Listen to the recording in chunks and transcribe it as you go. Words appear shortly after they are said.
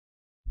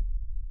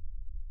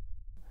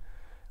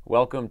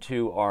Welcome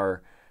to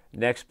our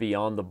next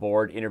Beyond the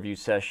Board interview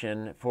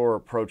session for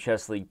Pro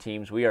Chess League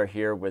teams. We are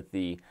here with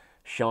the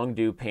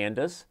Chengdu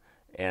Pandas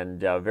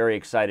and very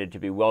excited to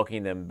be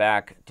welcoming them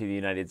back to the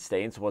United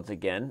States once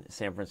again,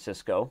 San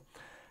Francisco.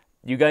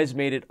 You guys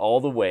made it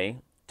all the way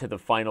to the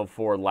Final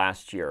Four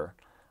last year.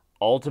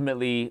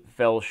 Ultimately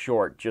fell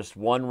short, just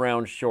one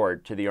round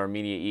short to the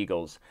Armenia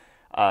Eagles.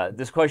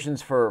 This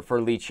question's for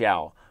Li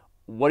Chao.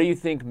 What do you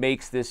think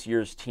makes this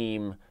year's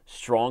team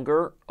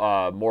stronger,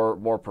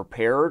 more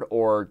prepared,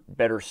 or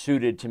better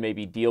suited to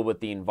maybe deal with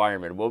the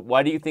environment?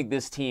 Why do you think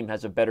this team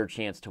has a better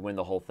chance to win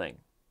the whole thing?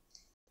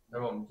 那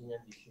么我们今年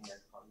比去年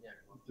好一点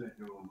是吗？对，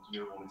就是我们觉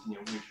得我们今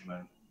年为什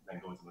么能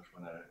够怎么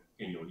说呢，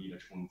更有力的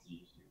冲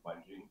击这个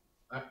冠军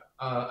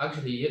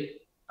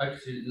？Actually,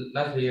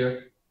 last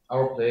year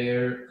our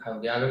player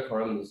have the other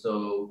tournament,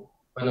 so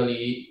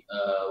finally,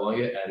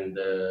 Wang and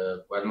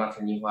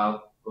Grandmaster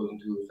Nihua going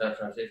to San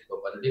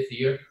Francisco. But this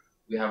year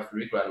we have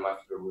three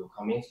Grandmaster will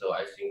come in, so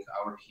I think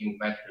our team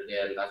better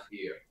than last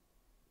year.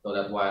 So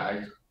that's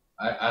why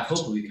I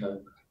hope we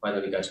can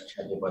finally get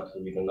champion, but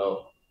we don't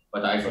know.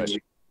 But I think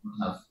we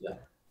have, yeah.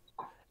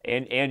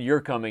 And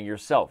you're coming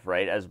yourself,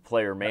 right, as a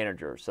player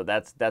manager, so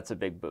that's a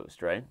big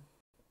boost, right?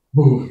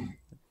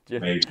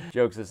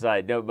 Jokes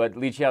aside, no, but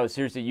Li Chao,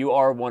 seriously, you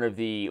are one of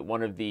the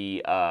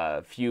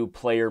few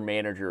player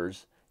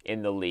managers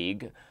in the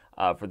league.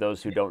 For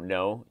those who don't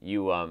know,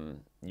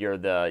 you're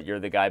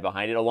the guy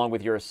behind it, along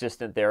with your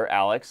assistant there,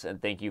 Alex.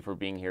 And thank you for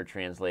being here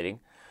translating.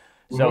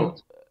 So,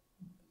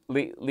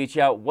 Li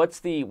Chao, what's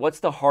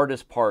the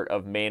hardest part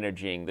of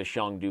managing the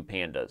Chengdu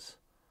Pandas?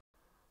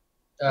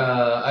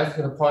 I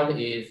think the point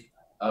is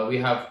we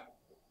have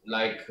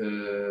like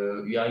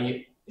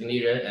Yang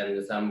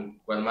and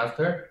some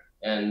grandmaster.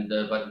 And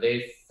but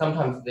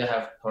sometimes they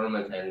have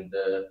tournament and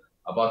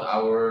about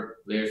our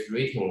players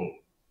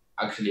rating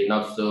actually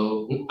not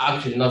so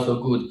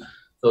good.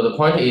 So the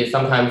point is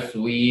sometimes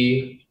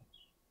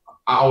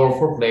our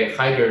foreplay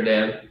higher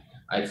than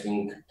I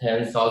think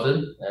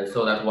 10,000, and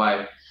so that's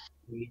why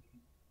we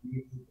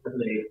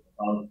play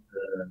about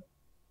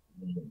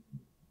rating.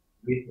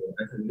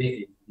 I think this is a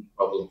big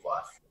problem for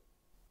us.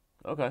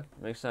 Okay,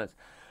 makes sense.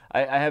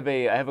 I have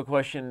a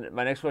question.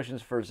 My next question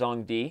is for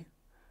Zhang Di.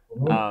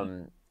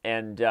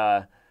 And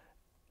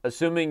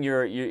assuming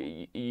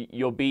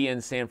you'll be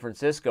in San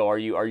Francisco, are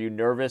you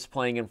nervous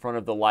playing in front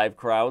of the live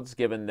crowds,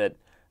 given that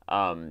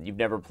you've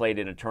never played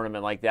in a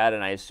tournament like that,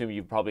 and I assume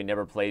you've probably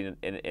never played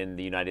in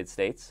the United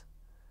States?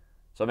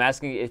 So I'm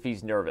asking if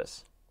he's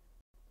nervous.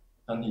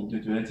 当你就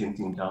觉得紧不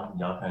紧张？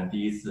你要可能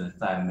第一次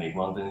在镁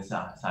光灯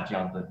下这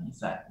样的比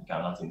赛，你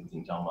感到紧不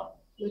紧张吗？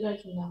有点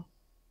紧张。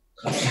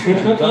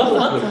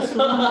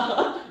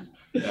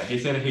Yeah, he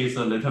said he's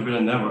a little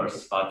bit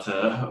nervous, but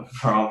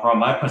from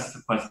my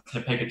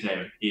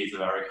perspective, he's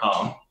very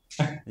calm.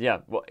 Yeah,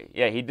 well,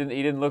 yeah, he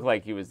didn't look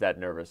like he was that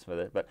nervous with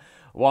it. But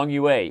Wang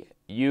Yue,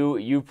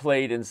 you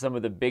played in some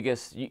of the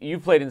biggest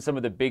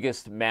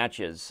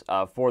matches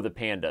for the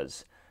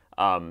Pandas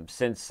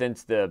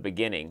since the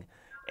beginning,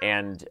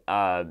 and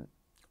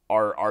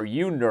are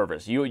you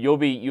nervous?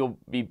 You'll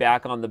be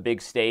back on the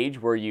big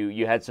stage where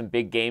you had some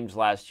big games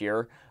last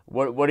year.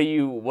 What are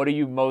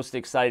you most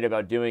excited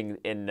about doing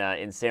in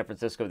San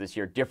Francisco this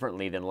year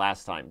differently than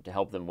last time to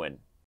help them win?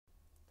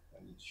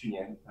 去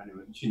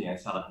年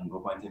下了很多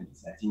关键比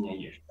赛，今年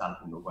也是下了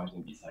很多关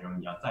键比赛，然后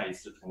你要再一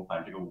次重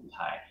返这个舞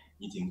台，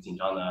你紧不紧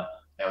张呢？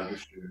还有就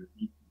是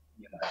一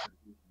年来说，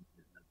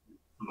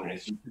动人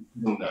心最激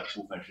动的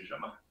部分是什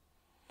么？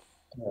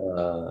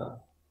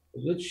我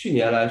觉得去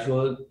年来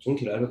说，总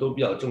体来说都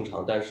比较正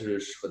常，但是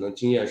可能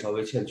经验稍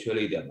微欠缺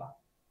了一点吧。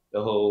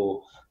然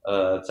后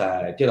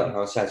在电脑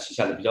上下棋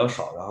下的比较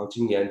少，然后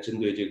今年针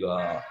对这个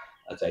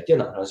在电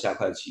脑上下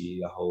快棋，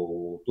然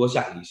后多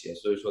下了一些，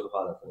所以说的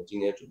话呢，可能今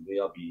年准备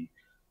要比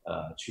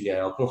去年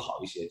要更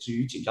好一些。至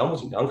于紧张不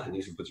紧张，肯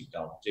定是不紧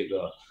张了，这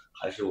个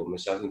还是我们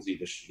相信自己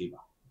的实力吧。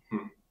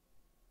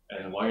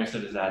And Wang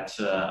said that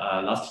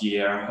last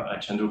year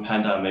Chengdu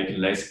Panda make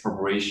less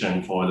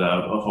preparation for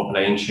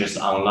playing chess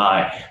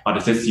online,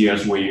 but this year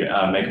we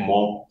make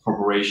more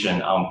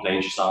preparation on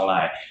playing chess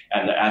online.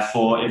 And as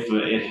for if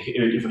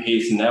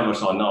he's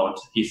nervous or not,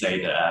 he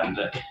said, and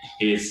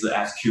he's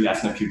as cool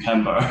as a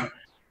cucumber.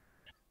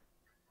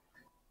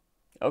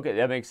 Okay,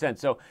 that makes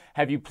sense. So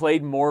have you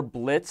played more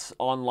blitz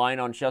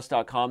online on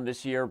chess.com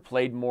this year?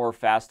 Played more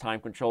fast time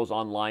controls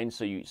online,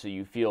 so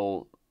you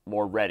feel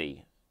more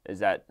ready? Is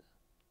that?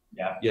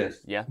 Yeah.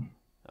 Yes. Yeah.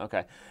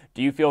 Okay.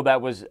 Do you feel that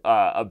was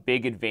a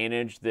big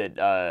advantage that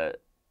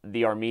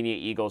the Armenia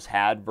Eagles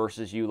had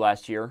versus you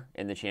last year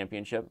in the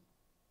championship?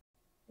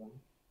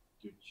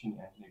 就去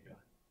年那个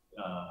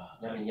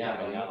亚美尼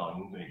亚老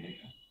鹰队那个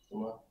什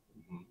么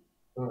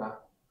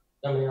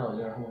亚美尼亚老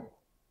鹰。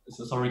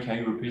So sorry, can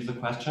you repeat the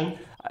question?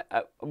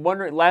 I'm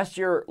wondering, last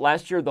year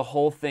the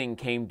whole thing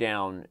came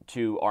down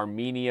to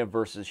Armenia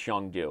versus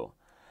Chengdu,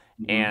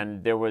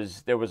 and there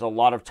was a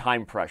lot of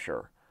time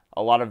pressure.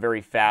 A lot of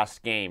very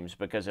fast games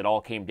because it all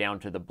came down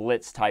to the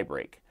blitz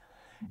tiebreak.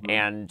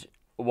 And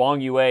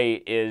Wang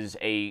Yue is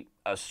a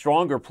a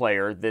stronger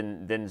player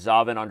than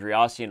Zavin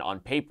Andreassian on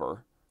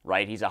paper,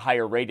 right? He's a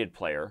higher rated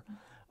player.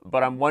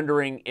 But I'm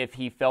wondering if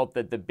he felt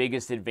that the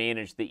biggest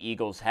advantage the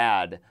Eagles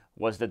had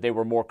was that they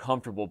were more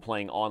comfortable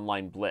playing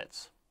online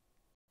blitz.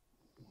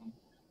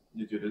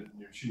 就觉得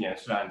去年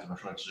虽然怎么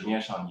说呢，纸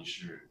面上你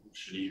是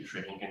实力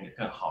水平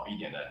更好一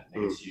点的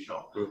那个棋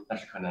手，但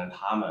是可能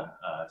他们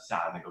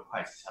下那个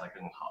快棋下的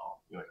更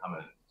好，因为他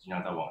们经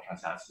常在网上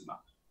下棋嘛。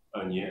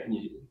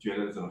你觉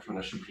得怎么说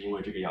呢？是不是因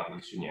为这个样子，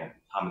去年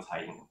他们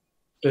才赢？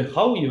对，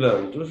毫无疑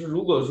问，就是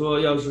如果说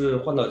要是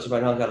换到棋盘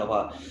上下的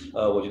话，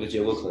我觉得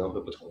结果可能会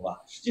不同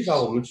吧。实际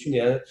上，我们去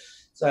年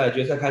在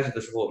决赛开始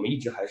的时候，我们一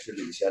直还是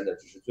领先的，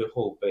只是最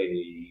后被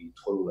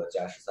拖入了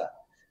加时赛。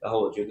然后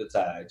我觉得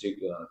在这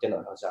个电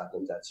脑上下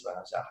跟在棋盘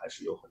上下还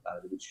是有很大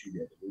的这个区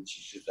别的，尤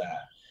其是在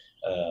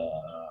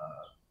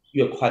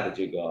越快的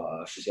这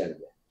个时限里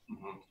面。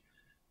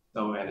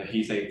So and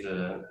he said,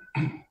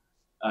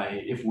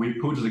 if we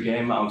put the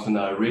game onto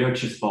the real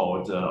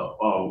chessboard,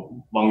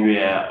 Wang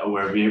Yue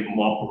will be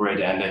more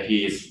prepared and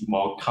he is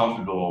more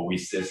comfortable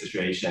with the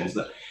situations.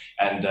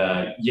 And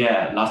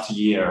last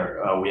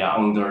year we are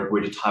under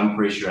great time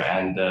pressure,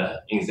 and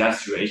in that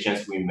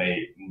situations we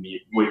may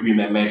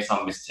make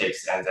some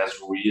mistakes, and that's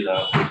the reason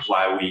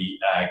why we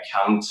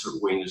can't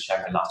win the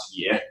champion last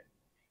year.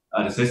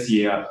 This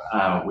year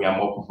we are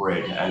more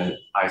prepared, and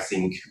I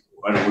think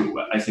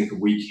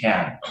we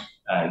can,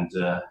 and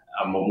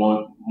are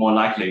more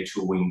likely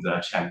to win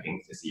the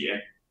champion this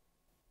year.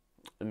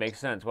 It makes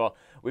sense. Well,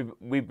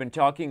 we've been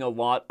talking a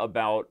lot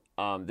about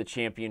the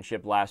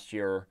championship last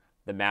year,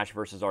 the match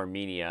versus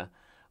Armenia.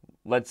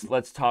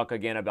 Let's talk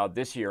again about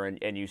this year,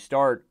 and you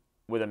start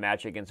with a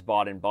match against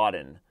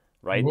Baden-Baden,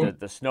 right?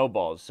 The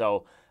Snowballs.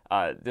 So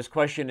this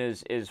question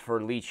is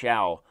for Li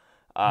Chao.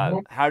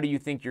 How do you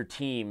think your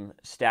team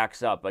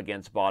stacks up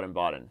against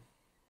Baden-Baden?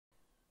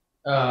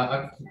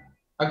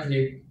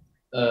 Actually,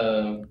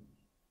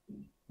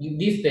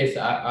 these days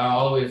I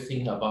always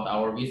think about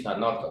our visa,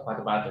 not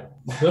Baden-Baden.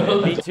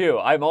 Me too.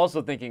 I'm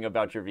also thinking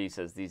about your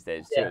visas these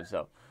days too. Yeah.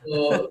 So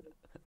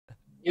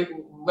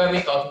when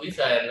we got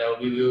visa, and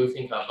we will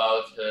think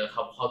about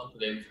how to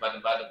play with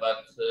Baden-Baden.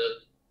 But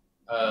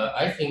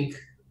I think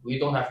we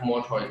don't have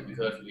more choice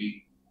because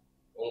we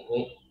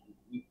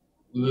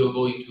will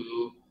go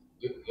into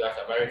US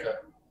America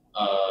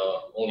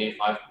only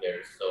 5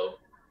 players, so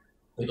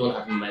we don't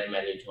have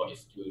many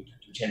choice to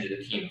change the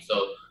team.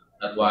 So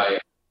that's why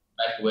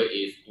best way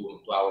is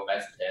to do our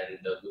best and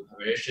do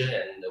preparation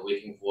and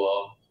waiting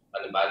for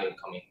Baden-Baden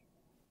coming.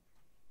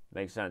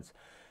 Makes sense.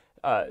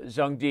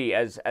 Zhengdi,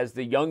 as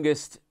the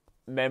youngest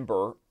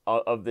member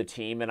of the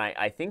team, and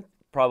I think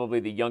probably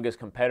the youngest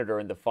competitor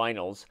in the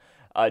finals,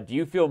 do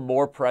you feel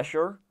more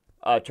pressure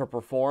to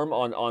perform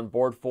on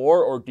board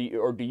 4, or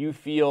do you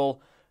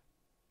feel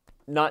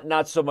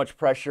not so much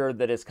pressure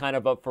that it's kind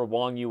of up for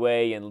Wang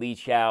Yue and Li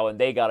Chao and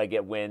they got to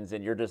get wins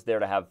and you're just there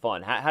to have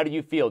fun? How do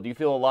you feel? Do you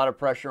feel a lot of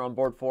pressure on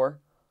board 4?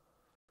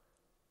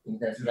 应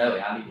该是有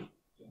压力。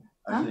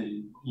而且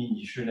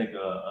你是那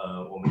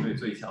个我们队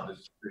最小的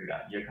队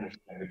员，也可能是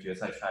整个决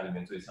赛圈里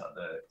面最小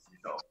的棋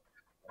手。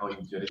然后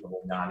你觉得有没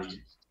有压力？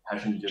还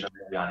是你觉得没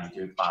有压力，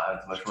就把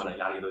怎么说呢，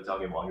压力都交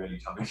给王悦、李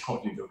超跟赵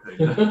军就可以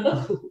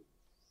了？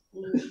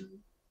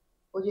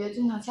我觉得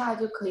正常下来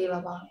就可以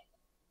了吧。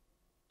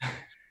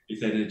He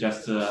said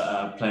just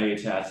play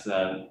it as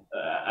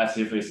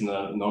if it's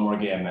a normal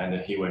game,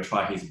 and he will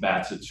try his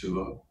best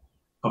to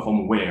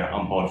perform well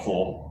on board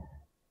 4.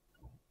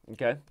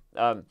 Okay.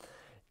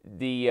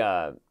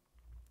 The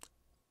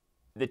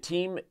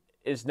team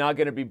is not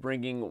going to be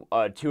bringing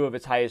 2 of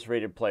its highest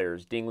rated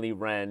players, Danny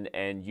Rensch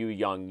and Yu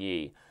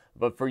Yangyi.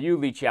 But for you,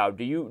 Li Chao,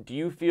 do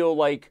you feel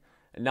like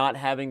not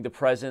having the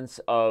presence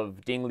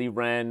of Danny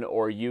Rensch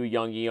or Yu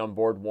Yangyi on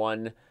board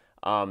 1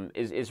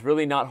 is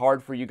really not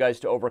hard for you guys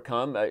to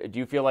overcome? Do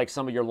you feel like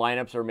some of your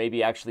lineups are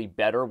maybe actually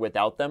better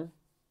without them?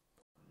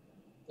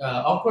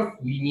 Of course,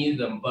 we need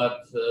them,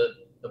 but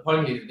the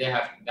point is they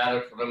have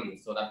better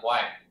tournaments, so that's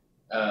why.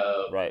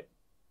 Right.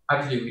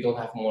 Actually, we don't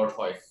have more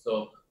choice.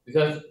 So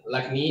because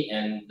like me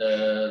and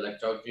like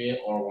Zhao Jun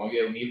or Wang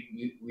Yue,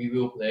 we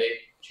will play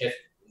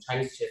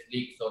Chinese chess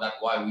league, so that's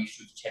why we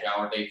should change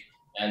our date,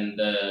 and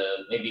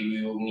maybe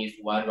we will miss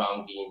 1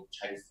 round in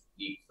Chinese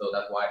league. So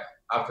that's why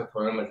after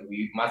tournament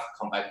we must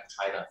come back to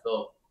China.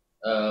 So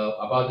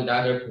about the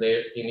other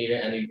player, Danny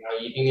Rensch and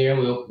Danny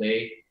Rensch will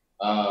play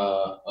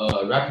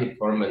a rapid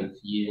tournament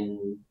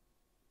in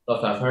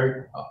South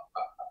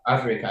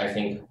Africa, I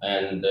think,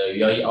 and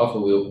Yuan also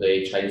will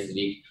play Chinese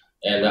league.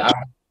 And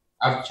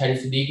after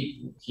Chinese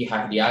league, he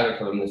has the other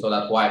tournament, so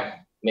that's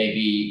why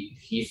maybe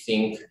he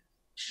think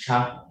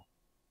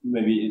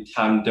maybe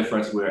time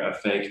difference will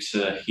affect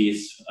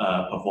his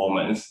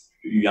performance.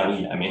 Yuan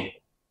Yi, I mean.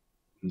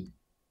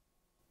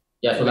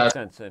 Yeah, so Makes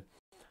that's sense.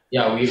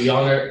 yeah, we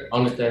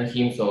understand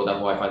him, so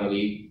that's why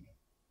finally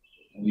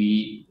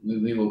we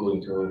will go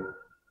into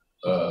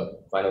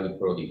finally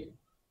pro league.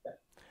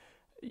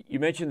 You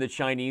mentioned the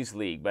Chinese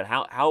league, but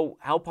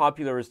how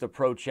popular is the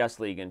Pro Chess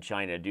League in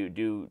China?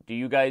 Do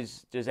you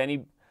guys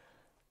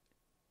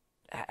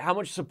how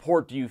much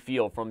support do you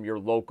feel from your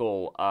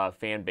local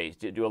fan base?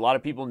 Do a lot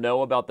of people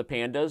know about the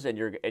Pandas and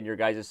your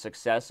guys'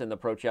 success in the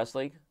Pro Chess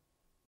League?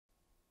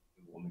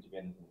 我们这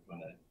边怎么说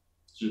呢？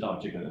知道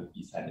这个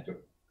比赛的就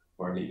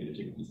玩里的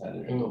这个比赛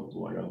的人都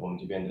多，然后我们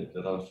这边的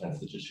得到的粉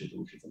丝支持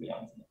度是怎么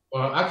样子的？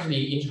 Well,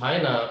 actually, in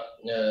China,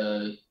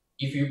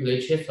 if you play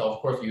chess,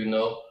 of course you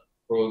know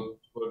Pro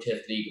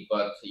Chess League.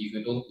 But if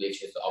you don't play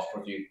chess, of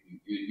course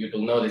you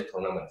don't know this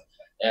tournament.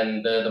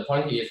 And the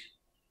point is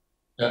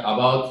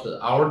about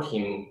our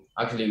team.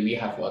 Actually, we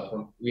have a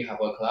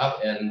club,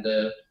 and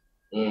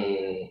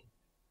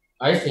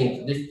I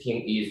think this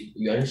team is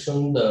原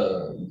生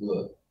的一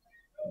个，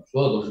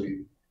所有都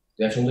是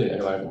原生队员，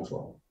这玩意儿怎么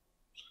说？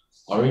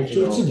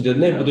就是自己的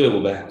内部队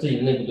伍呗。自己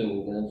的内部队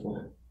伍跟他说。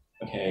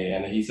 Okay,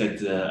 and he said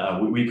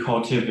we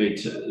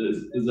cultivate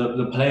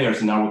the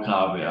players in our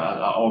club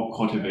are all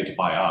cultivated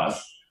by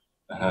us.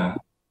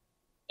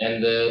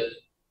 And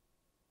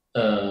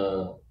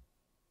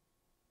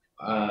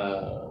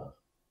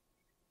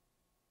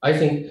I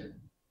think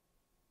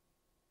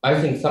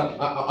some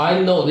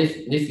I know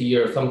this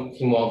year some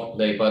team want to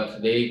play,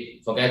 but they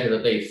forget the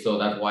date, so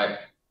that's why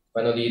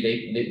finally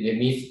they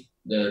miss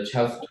the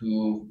chance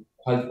to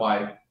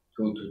qualify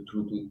to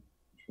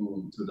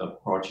the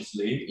Pro Chess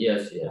League.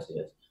 Yes.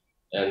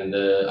 And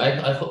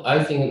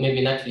I think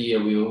maybe next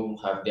year we'll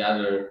have the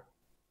other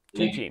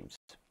 2 teams.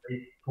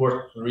 2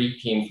 or 3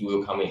 teams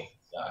will come in.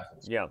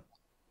 Yeah.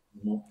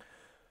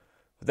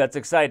 That's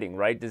exciting,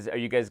 right? Are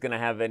you guys going to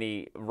have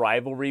any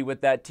rivalry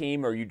with that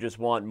team, or you just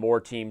want more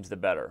teams the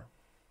better?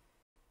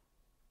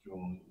 就我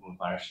们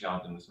反而是要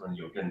怎么说呢？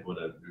有更多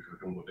的，比如说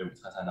中国队伍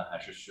参赛呢，还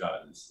是需要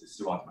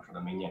希望怎么说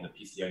呢？明年的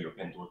PCL 有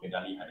更多更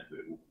加厉害的队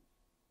伍。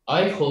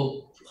 I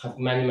hope have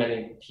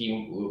many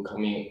teams will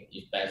come in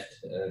is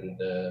best, and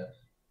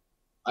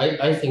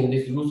I think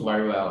this rules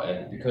very well,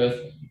 and because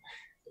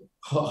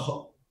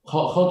how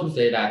to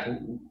say that,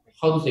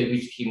 how to say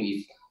which team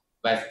is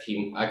best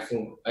team, I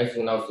think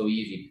not so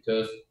easy,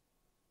 because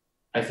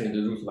I think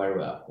the rules very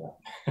well.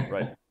 Yeah.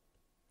 Right.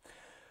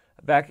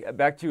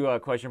 Back to a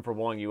question for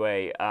Wang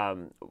Yue.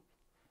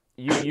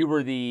 You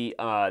were the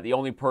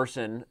only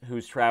person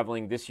who's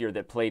traveling this year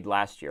that played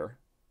last year.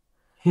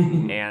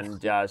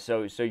 And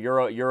so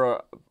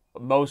you're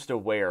most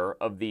aware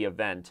of the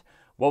event.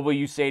 What will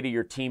you say to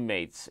your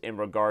teammates in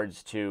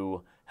regards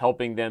to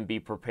helping them be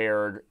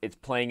prepared? It's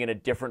playing in a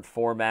different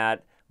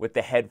format with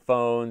the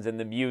headphones and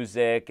the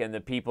music and the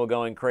people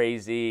going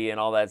crazy and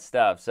all that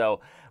stuff.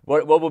 So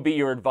what will be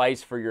your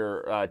advice for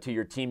to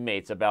your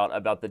teammates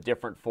about the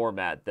different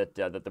format that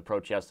the Pro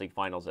Chess League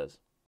Finals is?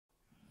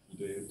 你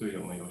对队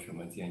友们有什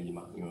么建议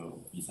吗？因为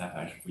比赛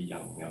还是不一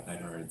样，我们要戴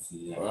着耳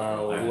机，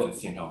还有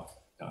现场。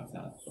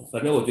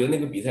 反正我觉得那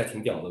个比赛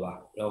挺屌的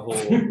吧，然后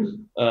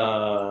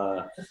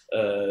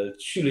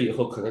去了以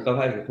后可能刚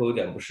开始会有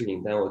点不适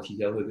应，但是我提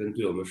前会跟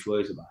队友们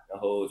说一下吧。然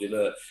后我觉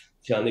得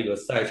像那个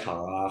赛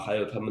场啊，还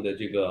有他们的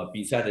这个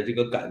比赛的这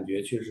个感觉，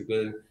确实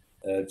跟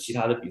其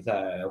他的比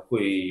赛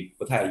会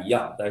不太一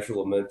样，但是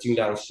我们尽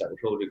量享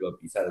受这个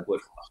比赛的过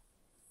程吧。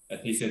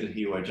He said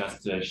he will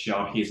just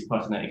share his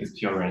personal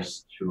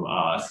experience to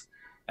us,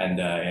 and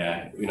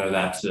you know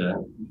that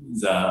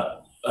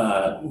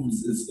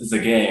the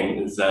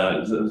game,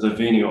 the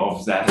venue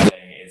of that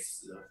day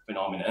is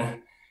phenomenal,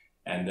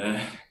 and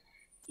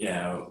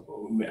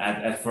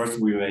at first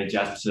we may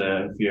just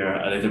feel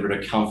a little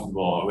bit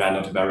comfortable. We are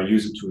not very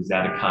used to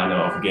that kind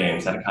of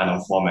games, that kind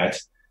of format,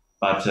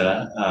 but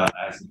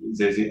I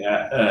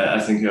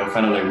think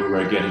finally we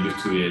will get used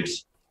to it,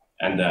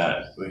 and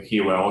he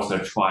will also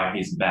try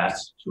his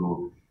best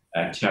to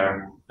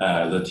tell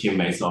the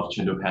teammates of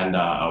Chengdu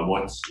Panda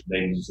what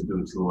they need to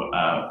do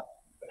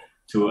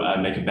to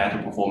make a better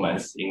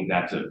performance in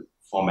that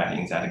format,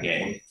 in that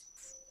game.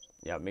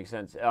 Yeah, it makes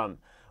sense.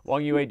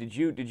 Wang Yue, did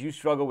you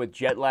struggle with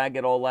jet lag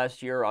at all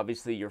last year?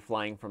 Obviously, you're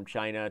flying from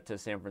China to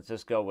San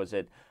Francisco. Was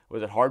it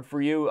hard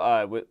for you?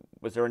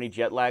 Was there any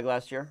jet lag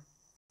last year?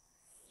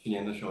 去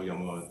年的时候有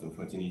没有怎么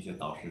说经历一些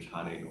倒时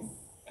差那种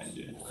感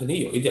觉？肯定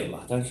有一点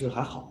吧，但是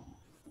还好。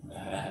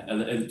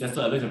Just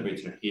a little bit.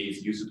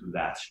 He's used to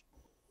that.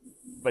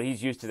 But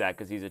he's used to that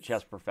because he's a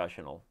chess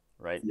professional,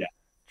 right? Yeah.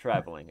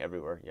 Traveling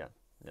everywhere. Yeah.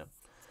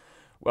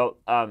 Well,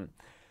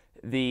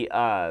 the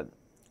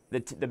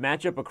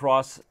matchup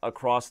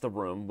across the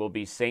room will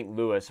be St.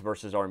 Louis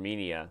versus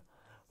Armenia.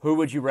 Who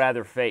would you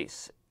rather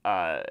face?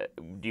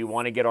 Do you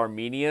want to get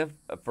Armenia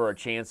for a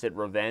chance at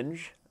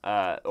revenge,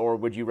 or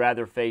would you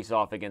rather face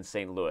off against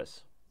St.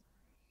 Louis?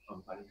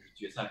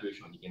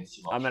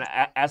 I'm going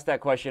to ask that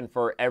question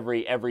for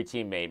every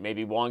teammate.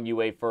 Maybe Wang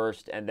Yue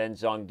first, and then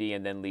Zhang Di,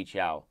 and then Li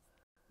Chao.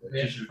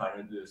 这是反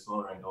正对所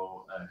有人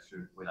都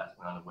是回答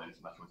同样的问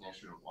题嘛。首先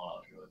是王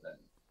老师在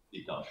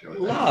李老师。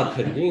那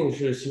肯定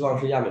是希望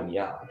是亚美尼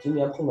亚，今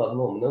年碰到他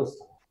们我们弄死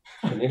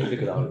他们，肯定是这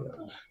个道理的。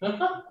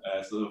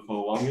So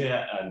for Wang Yue,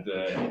 and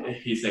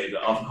he said,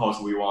 of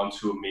course we want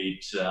to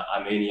meet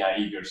Armenia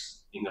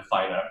Eagles in the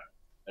final,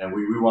 and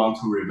we want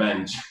to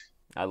revenge.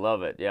 I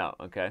love it. Yeah.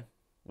 Okay.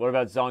 What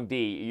about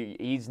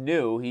Zhongdi? He's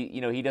new.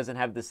 He doesn't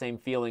have the same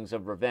feelings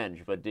of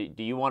revenge. But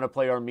do you want to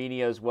play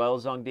Armenia as well,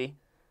 Zhongdi?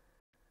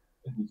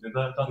 你觉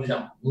得当时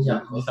你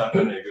想你想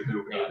跟哪个队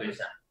伍哪个队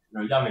下？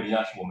亚美尼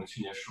亚是我们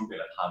去年输给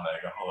了他们，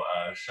然后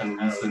圣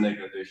路易斯那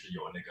个队是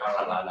有那个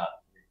卡拉纳。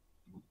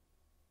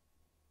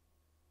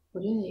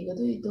我觉得哪个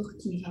队都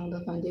挺强的，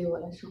反正对于我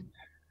来说。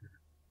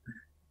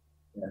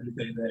He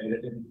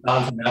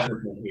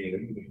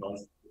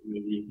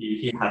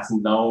has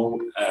no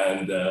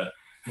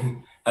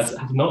has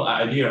no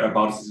idea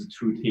about these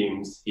two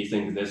teams. He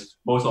thinks this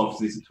both of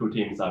these two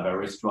teams are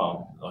very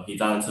strong. So he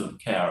doesn't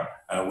care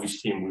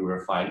which team we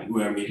will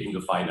meet in the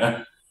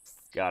final.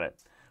 Got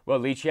it. Well,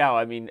 Li Chao,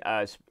 I mean,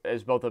 as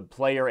both a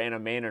player and a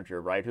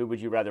manager, right? Who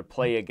would you rather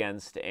play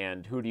against,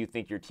 and who do you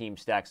think your team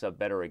stacks up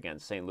better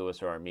against, St.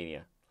 Louis or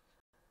Armenia?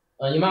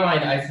 In my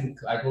mind, I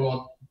think I do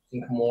not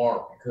think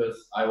more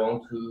because I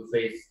want to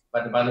face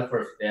Band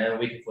first, then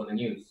wait for the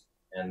news,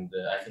 and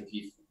I think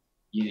it's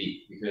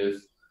easy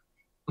because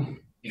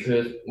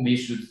we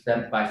should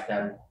step by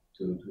step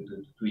to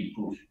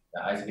improve.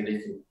 I think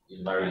this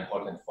is very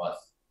important for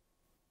us.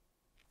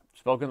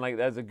 Spoken like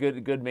that's a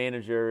good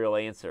managerial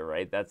answer,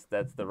 right? That's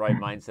the right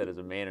mindset as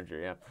a manager.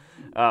 Yeah.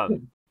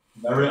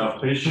 Very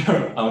official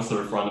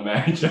answer from the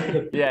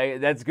manager. Yeah,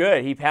 that's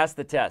good. He passed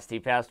the test. He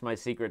passed my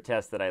secret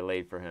test that I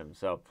laid for him.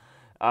 So,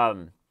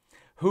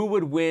 who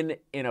would win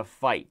in a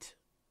fight,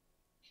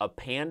 a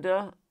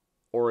panda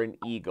or an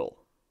eagle?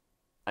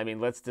 I mean,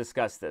 let's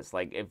discuss this.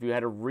 Like, if you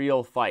had a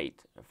real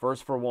fight,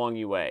 first for Wang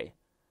Yue,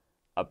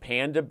 a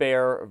panda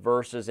bear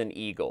versus an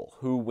eagle,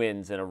 who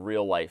wins in a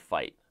real life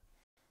fight?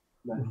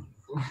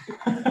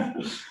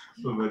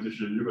 会不会就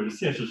是如果是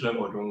现实生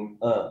活中，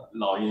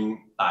老鹰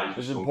打一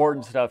只 There's 熊？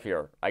 important stuff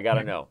here. I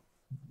gotta know.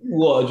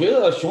 我觉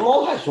得熊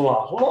猫太凶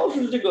了，熊猫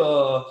是这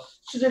个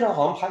世界上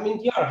好像排名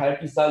第2还是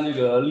第3这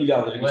个力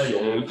量的这个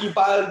熊，一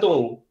般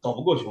动物搞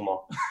不过熊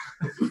猫。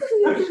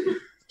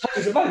它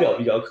只是外表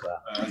比较可爱。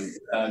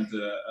And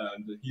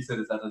he said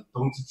that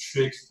don't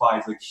trick by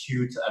the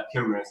cute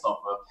appearance of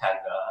a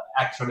panda.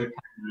 Actually,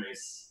 panda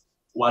is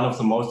one of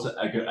the most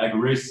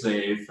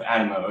aggressive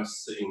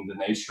animals in the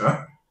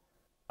nature.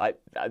 I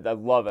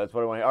love it. That's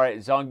what I want. All right,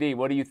 Zhongdi,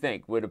 what do you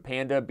think? Would a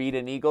panda beat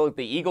an eagle?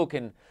 The eagle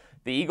can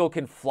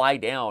fly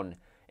down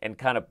and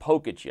kind of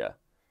poke at you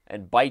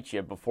and bite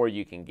you before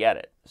you can get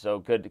it. So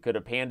could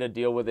a panda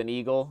deal with an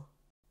eagle?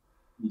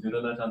 你觉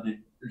得呢？像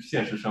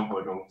现实生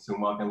活中，熊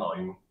猫跟老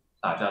鹰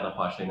打架的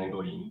话，谁能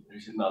够赢？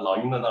那老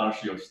鹰呢，当然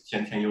是有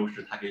先天优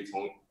势，它可以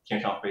从天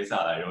上飞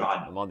下来，然后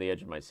I'm on the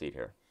edge of my seat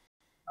here.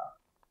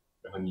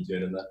 然后你觉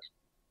得呢？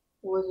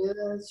我觉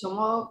得熊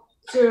猫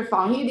是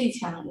防御力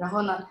强，然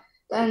后呢，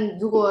但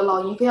如果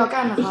老鹰非要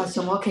干的话，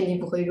熊猫肯定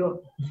不会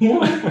弱。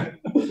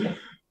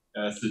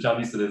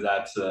Sijami said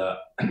that,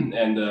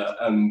 and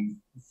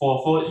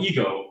for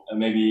eagle,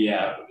 maybe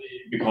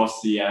because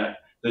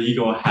the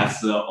eagle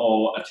has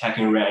all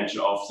attacking range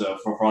of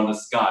from the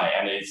sky,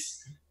 and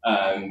it's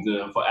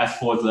as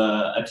for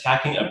the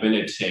attacking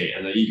ability,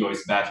 the eagle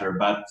is better,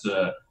 but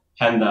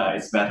panda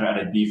is better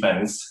at the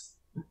defense.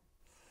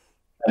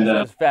 And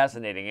that's a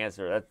fascinating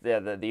answer. That's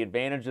the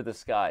advantage of the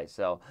sky.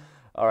 So,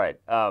 all right.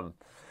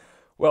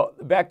 Well,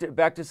 back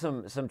to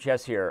some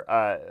chess here.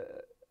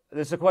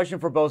 There's a question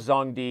for both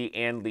Zhongdi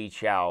and Li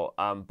Chao.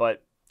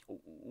 But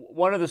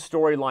one of the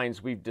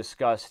storylines we've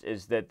discussed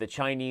is that the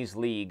Chinese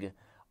league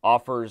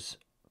offers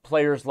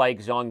players like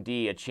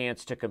Zhongdi a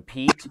chance to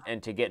compete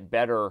and to get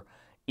better,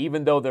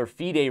 even though their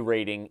FIDE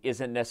rating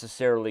isn't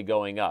necessarily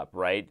going up,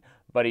 right?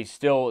 But he's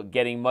still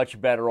getting much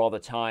better all the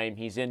time.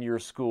 He's in your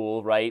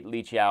school, right,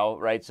 Li Chao,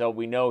 right? So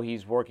we know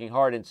he's working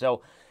hard. And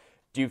so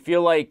do you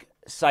feel like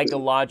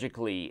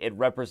psychologically it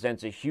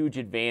represents a huge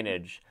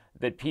advantage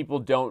that people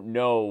don't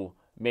know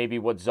maybe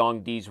what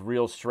Zhongdi's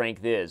real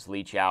strength is,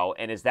 Li Chao?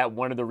 And is that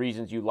one of the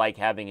reasons you like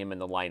having him in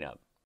the lineup?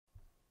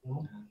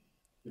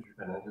 就是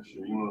可能就是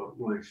因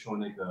为受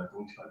那个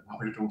中超，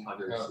不是中超，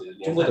就是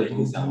联赛的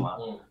影响嘛。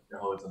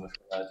然后怎么说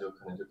呢？就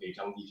可能就给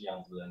张帝这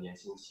样子的年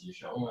轻棋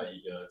手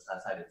一个参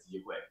赛的机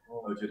会。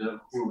我觉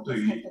得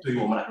对于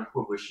我们来说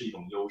会不会是一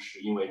种优势？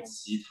因为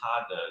其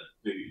他的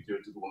就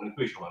是我们的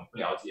对手们不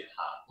了解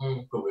他，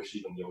会不会是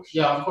一种优势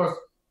 ？Yeah, of course,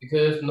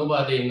 because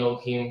nobody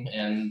know him,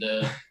 and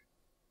the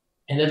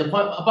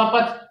point,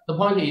 but the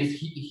point is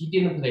he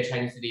didn't play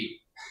Chinese league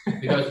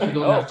because he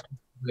don't have to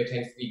play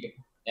Chinese league,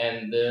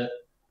 and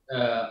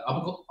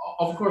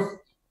of course,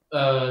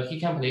 he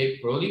can play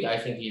pro league. I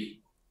think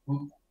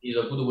is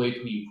a good way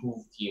to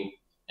improve team.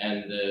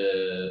 And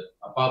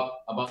about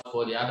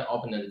for the other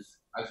opponents,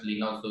 actually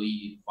not so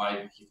easy to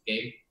find his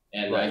game.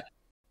 And right.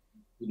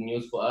 Good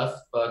news for us.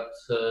 But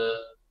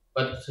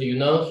you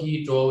know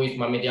he draw with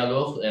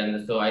Mamedialov,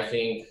 and so I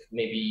think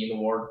maybe in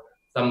the world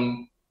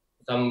some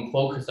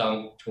focus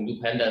on Chengdu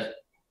Pandas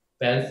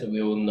fans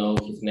will know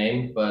his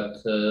name. But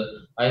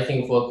I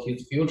think for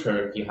his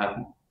future, he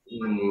have.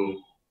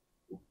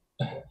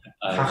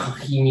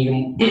 He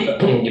need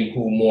to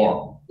improve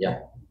more.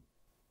 Yeah.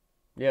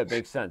 Yeah, it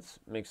makes sense.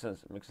 Makes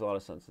sense. It makes a lot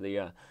of sense. They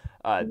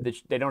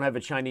don't have a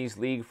Chinese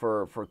league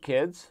for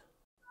kids.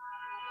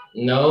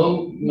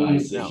 No,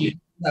 Nice. he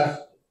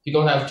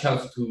don't have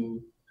chance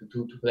to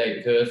play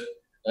because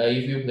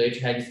if you play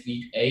Chinese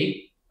League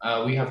A,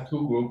 we have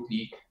two group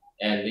league,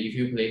 and if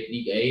you play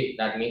League A,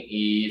 that means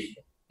is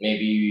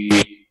maybe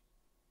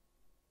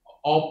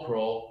all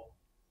pro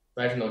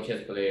professional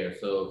chess player.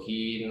 So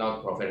he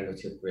not professional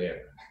chess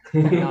player.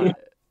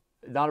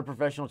 Not a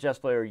professional chess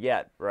player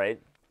yet,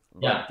 right?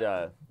 Yeah.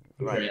 But,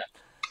 right. Yeah.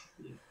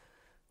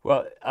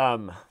 Well,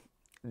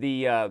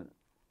 the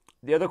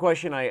other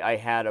question I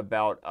had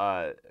about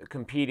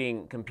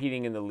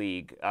competing in the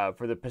league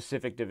for the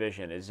Pacific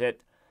Division, is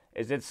it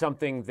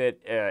something that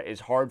is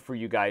hard for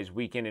you guys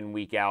week in and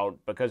week out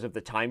because of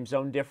the time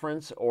zone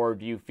difference, or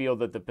do you feel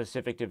that the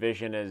Pacific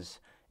Division is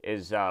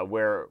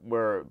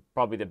where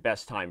probably the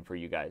best time for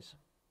you guys?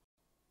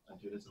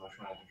 觉得怎么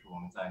说呢？就是我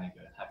们在那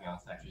个太平洋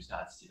赛区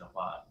下棋的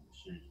话，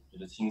是觉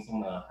得轻松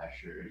呢，还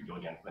是有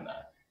点困难？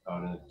然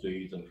后呢，对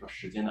于怎么说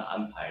时间的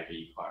安排这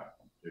一块儿，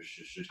就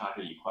是时差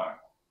这一块儿，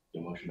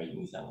有没有什么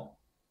影响呢？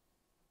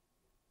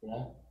来，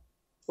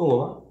问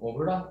我吗？我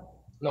不知道，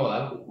那我来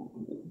吧。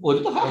我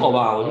觉得还好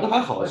吧，我觉得还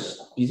好，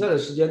比赛的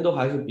时间都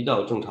还是比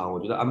较正常，我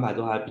觉得安排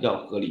都还比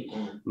较合理，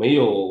没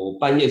有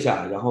半夜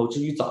下，然后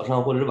至于早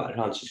上或者是晚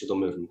上，其实都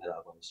没有什么太大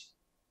关系。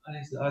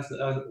As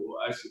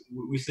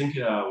we think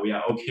we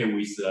are okay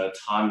with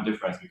time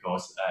difference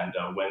because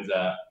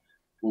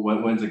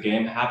when the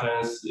game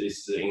happens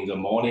is in the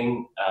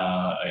morning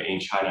in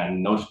China,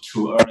 and not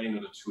too early,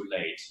 not too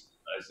late.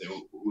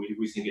 So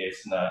we think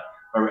it's a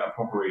very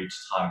appropriate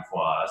time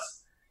for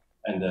us.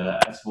 And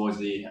as for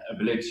the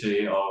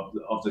ability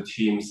of the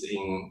teams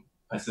in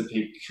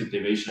Pacific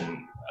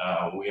Division,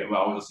 we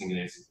also think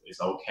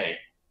it's okay.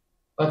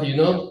 But you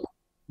know,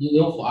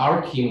 for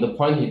our team, the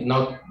point is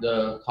not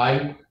the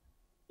time.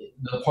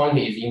 The point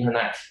is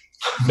internet.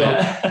 So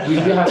we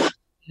have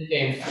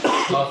games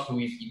lost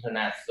with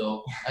internet.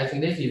 So I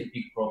think this is a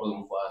big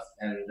problem for us.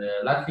 And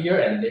last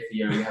year and this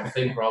year we have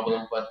same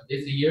problem. But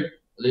this year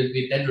a little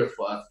bit dangerous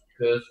for us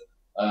because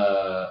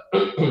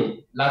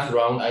last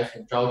round I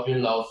think Zhao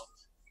Jun lost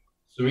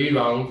 3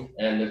 rounds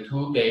and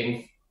 2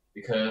 games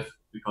because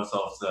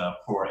of the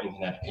poor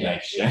internet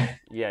connection.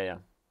 Yeah.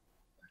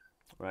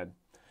 Right.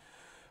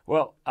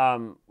 Well,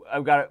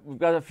 we've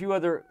got a few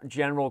other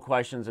general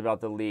questions about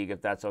the league, if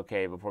that's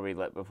okay, before we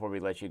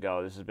let you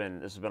go. This has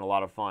been a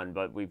lot of fun,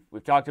 but we've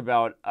talked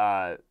about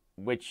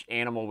which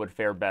animal would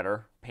fare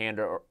better,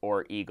 panda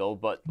or eagle.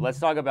 But let's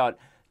talk about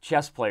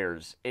chess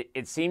players.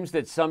 It seems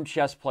that some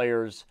chess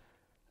players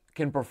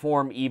can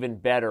perform even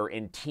better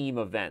in team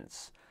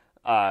events,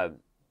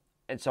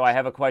 and so I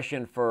have a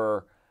question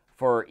for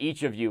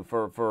each of you,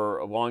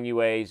 for Wang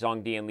Yue,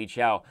 Zhang Di, and Li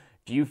Chao.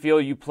 Do you feel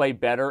you play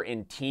better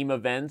in team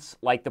events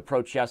like the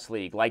Pro Chess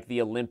League, like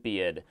the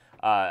Olympiad,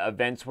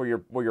 events where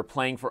you're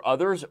playing for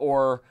others,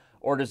 or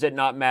does it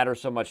not matter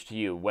so much to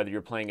you whether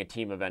you're playing a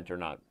team event or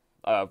not?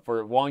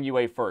 For Wang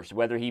Yue first,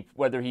 whether he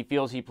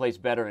feels he plays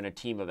better in a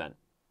team event.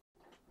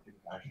 这个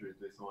答案是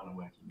对所有的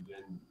问题，你觉得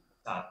你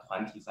下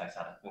团体赛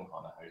下的更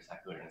好呢，还是下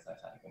个人赛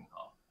下的更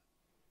好？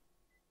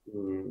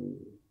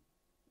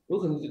我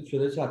可能觉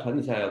得下团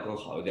体赛要更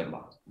好一点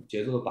吧，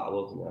节奏的把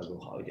握可能要更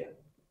好一点。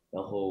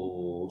然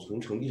后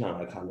从成绩上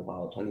来看的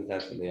话，团体赛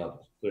可能要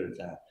个人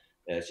赛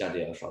下的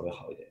要稍微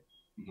好一点。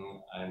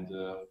And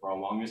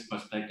from Wang Yue's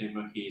perspective,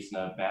 he's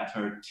a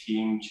better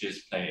team chess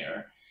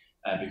player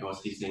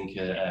because he thinks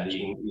in the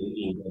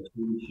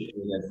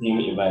team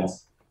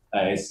events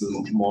it's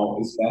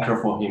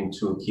better for him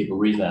to keep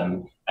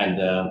rhythm, and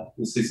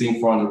seeing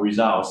from the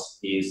results,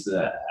 he's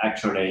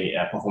actually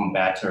perform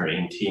better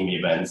in team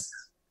events.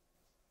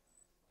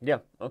 Yeah.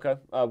 Okay.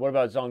 What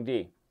about Zhang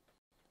Di?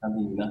 那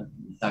你呢？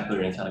你下个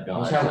人下的更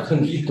好？下过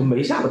团体都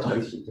没下过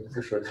团体，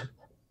这说的。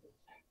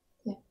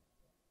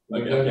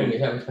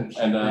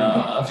And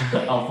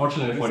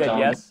unfortunately for Zhang,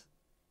 yes?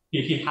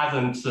 he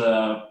hasn't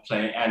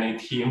played any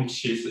team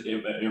chess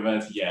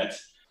events yet.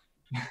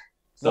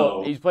 So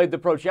well, he's played the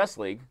Pro Chess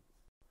League.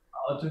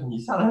 对，你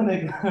下的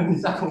那个，你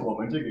下过我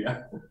们这个呀？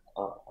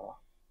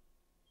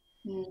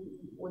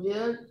我觉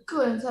得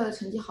个人赛的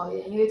成绩好一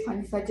点，因为团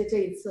体赛就这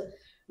一次。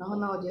然后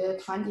呢，我觉得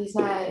团体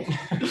赛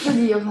自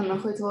己有可能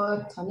会拖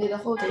团队的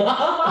后腿。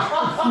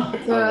I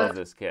love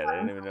this kid.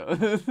 I didn't even know.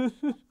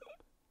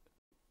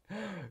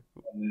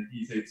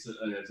 He says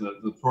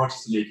the Pro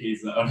Chess League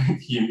is the only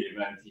team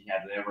event he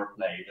has ever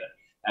played,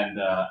 and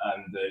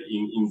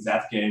in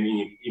that game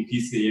in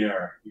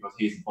PCR, because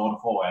he's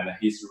board 4 and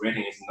his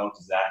rating is not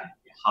that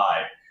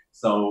high,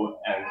 so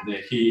and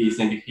he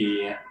think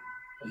he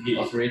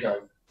afraid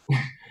of.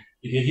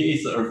 He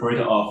is afraid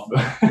of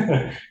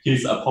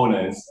his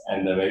opponents,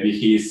 and maybe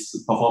his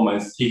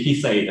performance. He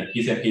said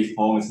his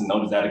performance is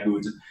not that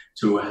good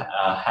to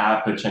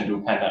help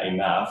Chengdu Panda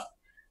enough.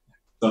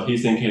 So he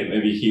thinking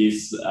maybe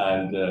his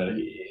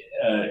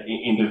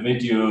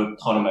individual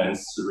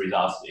tournaments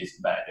results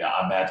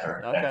are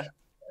better.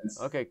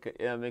 Okay,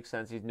 yeah, makes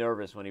sense. He's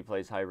nervous when he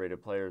plays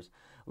high-rated players.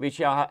 Li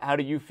Chao, how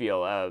do you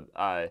feel?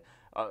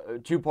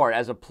 Two-part.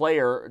 As a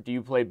player, do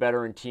you play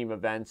better in team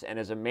events? And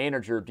as a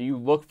manager, do you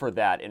look for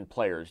that in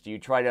players? Do you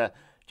try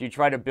do you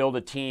try to build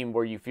a team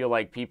where you feel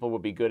like people will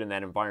be good in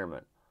that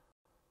environment?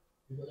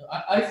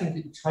 I think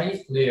the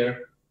Chinese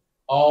player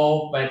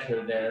all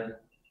better than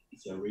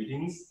The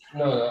ratings.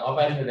 no, all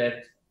better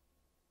than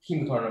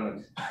team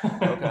tournament.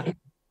 Okay.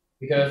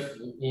 Because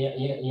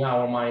in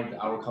our mind,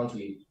 our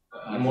country is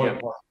more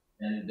important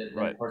than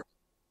right. person.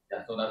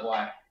 Yeah, so that's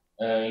why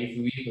if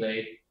we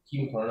play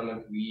team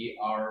tournament, we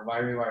are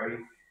very, very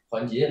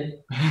团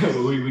结.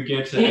 we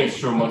get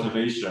extra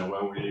motivation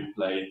when we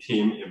play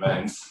team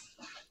events.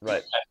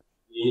 Right.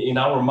 In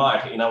our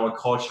mind, in our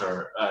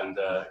culture, and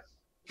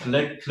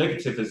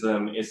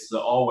collectivism is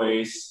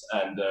always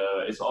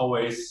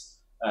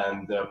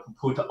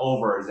put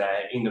over the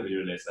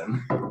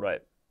individualism.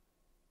 Right.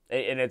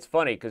 And it's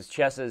funny because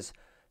chess is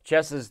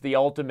the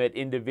ultimate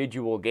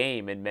individual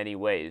game in many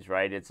ways,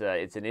 right? It's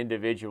an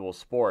individual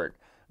sport,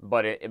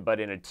 but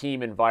in a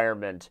team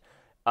environment,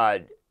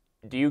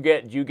 do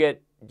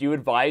you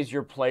advise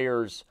your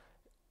players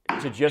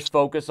to just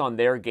focus on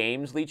their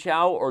games, Li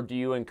Chao, or do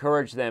you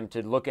encourage them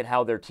to look at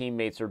how their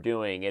teammates are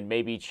doing and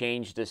maybe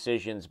change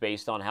decisions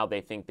based on how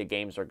they think the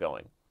games are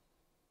going?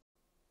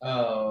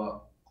 I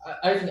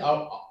think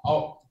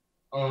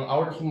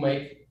our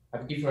teammates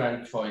have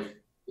different choice.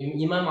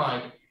 In my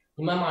mind,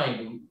 when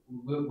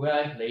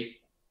I play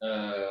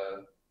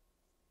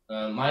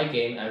my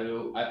game,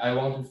 I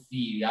want to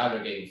see the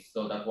other games.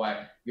 So that's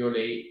why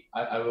usually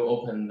I will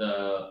open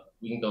the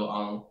window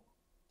on.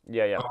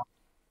 Yeah.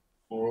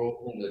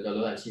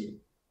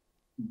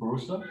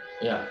 Bruce?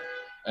 Yeah,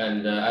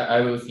 and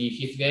I will see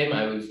his game.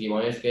 I will see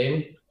Wang's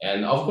game,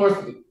 and of course,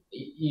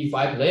 if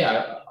I play,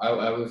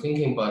 I will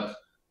thinking. But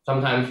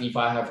sometimes if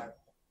I have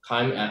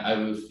time, I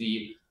will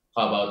see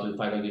how about the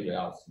final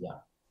results. Yeah.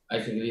 I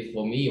think this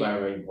for me very,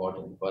 very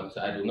important, but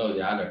I don't know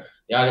the other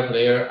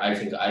player. I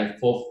think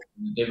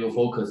they will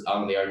focus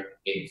on their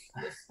games.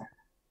 Yes.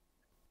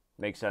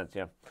 Makes sense,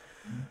 yeah.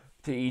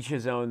 To each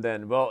his own.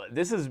 Then, well,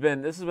 this has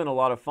been a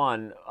lot of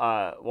fun.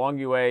 Wang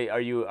Yue, are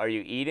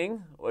you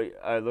eating?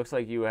 It looks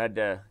like you had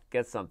to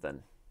get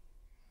something.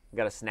 You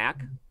got a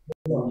snack?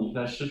 你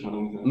在吃什么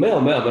东西？没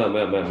有，No.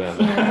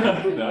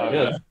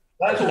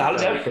 他去拿了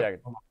点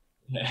水。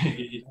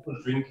He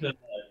drink a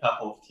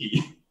cup of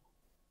tea.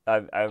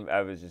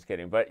 I was just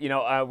kidding, but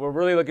we're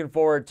really looking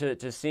forward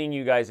to seeing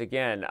you guys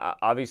again.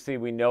 Obviously,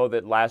 we know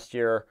that last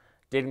year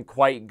didn't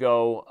quite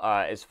go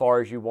as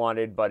far as you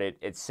wanted, but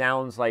it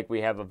sounds like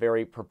we have a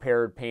very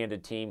prepared Panda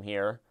team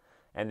here,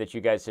 and that you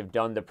guys have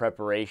done the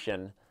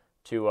preparation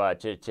to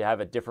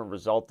have a different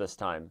result this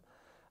time.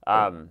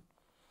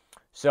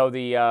 So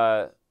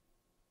the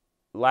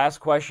last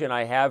question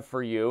I have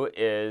for you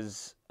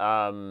is.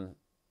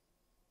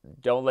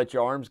 Don't let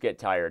your arms get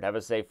tired. Have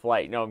a safe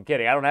flight. No, I'm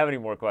kidding. I don't have any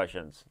more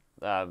questions.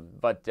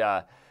 But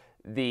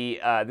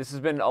this has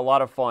been a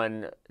lot of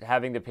fun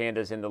having the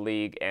Pandas in the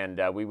league, and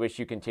we wish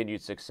you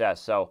continued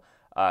success. So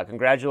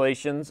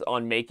congratulations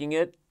on making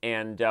it,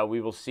 and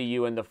we will see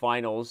you in the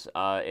finals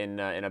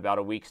in about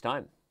a week's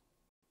time.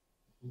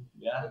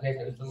 Yeah. Okay,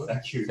 thank you so much.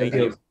 Thank you. Thank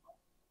you.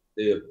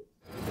 See you.